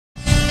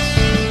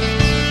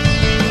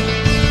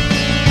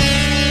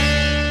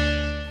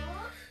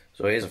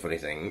So here's a funny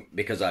thing,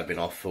 because I've been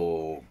off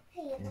for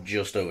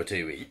just over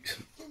 2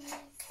 weeks,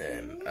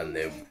 and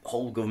the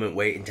whole government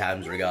waiting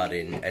times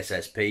regarding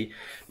SSP,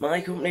 my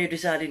company have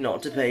decided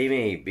not to pay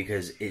me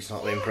because it's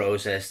not been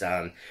processed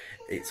and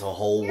it's a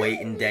whole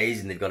waiting days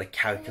and they've got to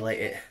calculate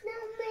it.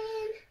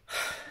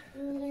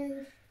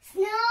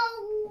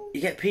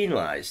 You get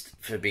penalised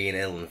for being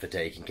ill and for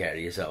taking care of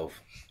yourself.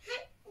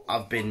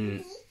 I've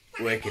been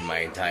working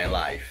my entire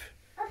life.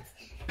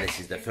 This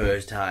is the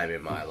first time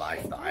in my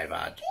life that I've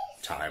had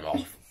time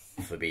off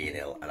for being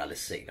ill and had a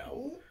sick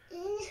note,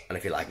 and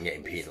I feel like I'm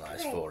getting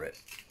penalised for it.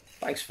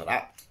 Thanks for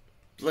that.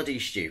 Bloody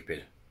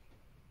stupid.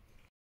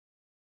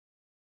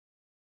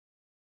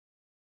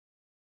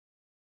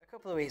 A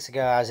couple of weeks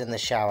ago I was in the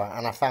shower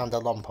and I found a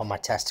lump on my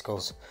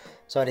testicles,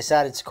 so I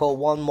decided to call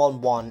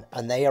 111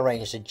 and they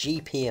arranged a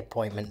GP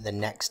appointment the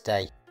next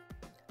day.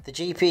 The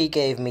GP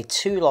gave me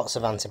 2 lots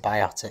of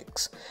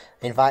antibiotics,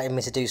 invited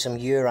me to do some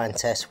urine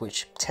tests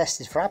which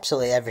tested for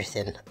absolutely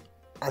everything,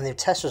 and the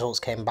test results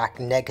came back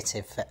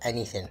negative for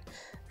anything,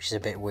 which is a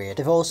bit weird.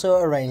 They've also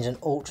arranged an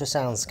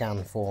ultrasound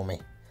scan for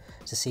me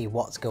to see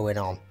what's going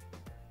on.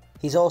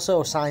 He's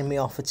also signed me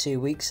off for 2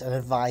 weeks and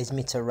advised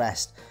me to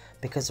rest,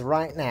 because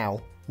right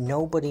now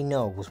nobody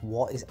knows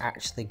what is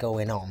actually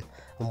going on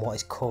and what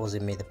is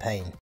causing me the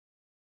pain.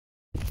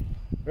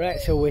 Right,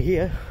 so we're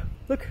here.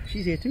 Look,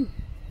 she's here too.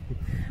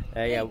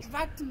 Yeah.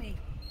 Dragged me.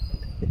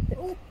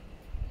 Oh.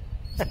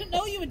 I didn't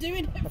know you were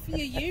doing it for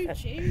your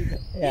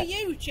YouTube. Yeah.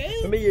 Your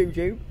YouTube. For me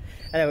YouTube.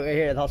 Anyway, we're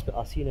here at the hospital.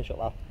 I'll see you in a short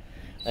while.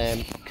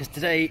 Because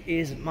today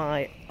is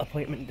my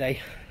appointment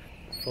day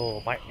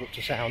for my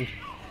ultrasound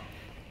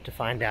to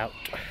find out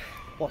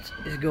what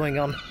is going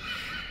on.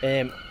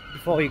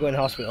 Before you go in the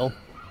hospital,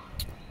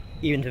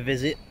 even to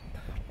visit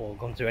or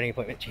go through any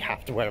appointments, you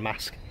have to wear a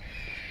mask.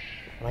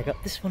 And I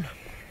got this one.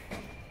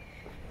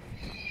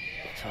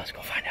 So let's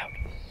go find out.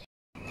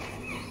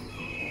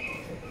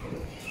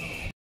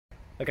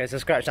 Okay, so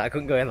scratch that, I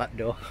couldn't go in that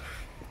door.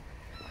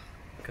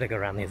 I'm gonna go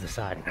around the other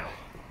side now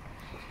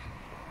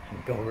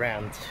and go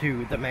around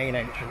to the main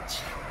entrance.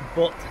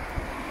 But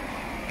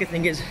good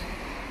thing is,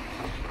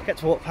 I get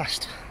to walk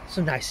past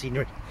some nice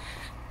scenery.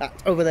 That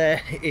over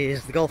there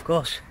is the golf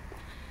course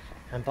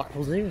and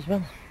Blackpool Zoo as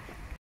well.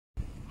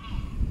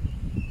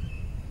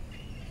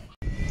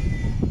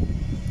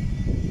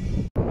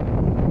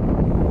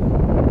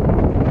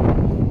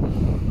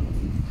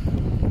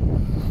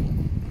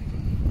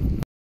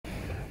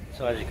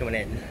 So as you're coming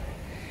in,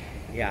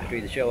 you have to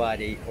either show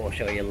ID or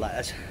show your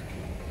letters.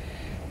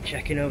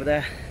 Check in over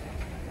there,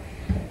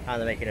 and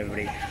they're making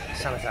everybody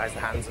sanitise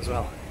their hands as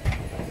well,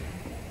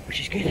 which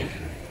is good.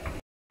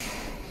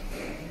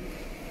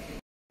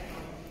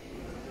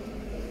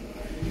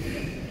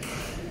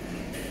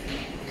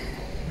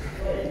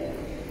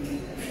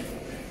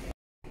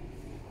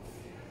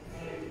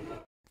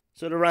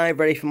 So to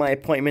arrive ready for my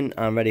appointment,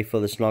 I'm ready for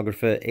the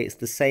sonographer. It's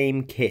the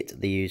same kit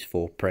they use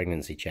for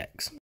pregnancy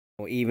checks.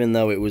 Even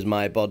though it was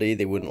my body,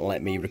 they wouldn't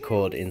let me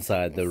record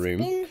inside the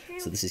room,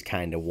 so this is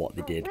kind of what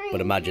they did,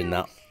 but imagine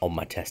that on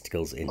my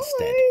testicles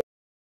instead.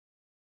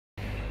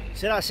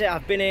 So that's it,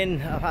 I've been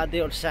in, I've had the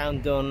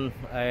ultrasound done.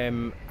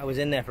 I was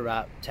in there for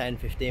about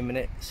 10-15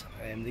 minutes.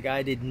 The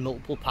guy did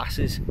multiple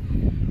passes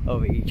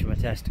over each of my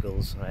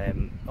testicles.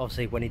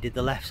 Obviously when he did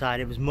the left side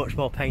it was much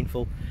more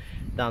painful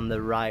than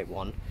the right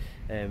one.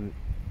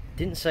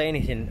 Didn't say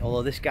anything,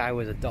 although this guy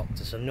was a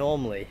doctor, so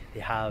normally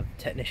they have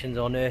technicians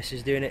or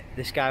nurses doing it.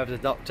 This guy was a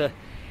doctor,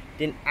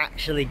 didn't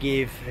actually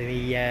give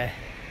me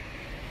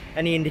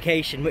any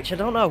indication, which I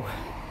don't know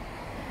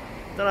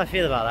how I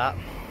feel about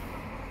that.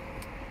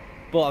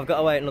 But I've got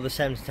to wait another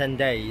 7 to 10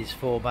 days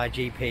for my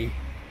GP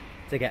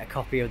to get a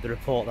copy of the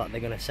report that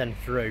they're going to send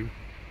through,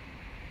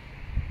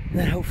 and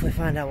then hopefully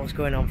find out what's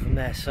going on from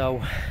there.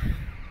 So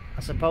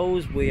I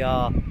suppose we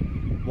are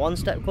one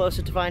step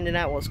closer to finding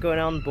out what's going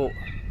on, but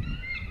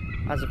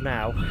as of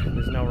now,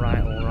 there's no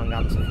right or wrong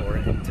answer for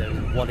it in terms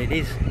of what it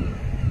is.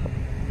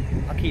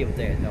 I'll keep you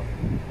updated though.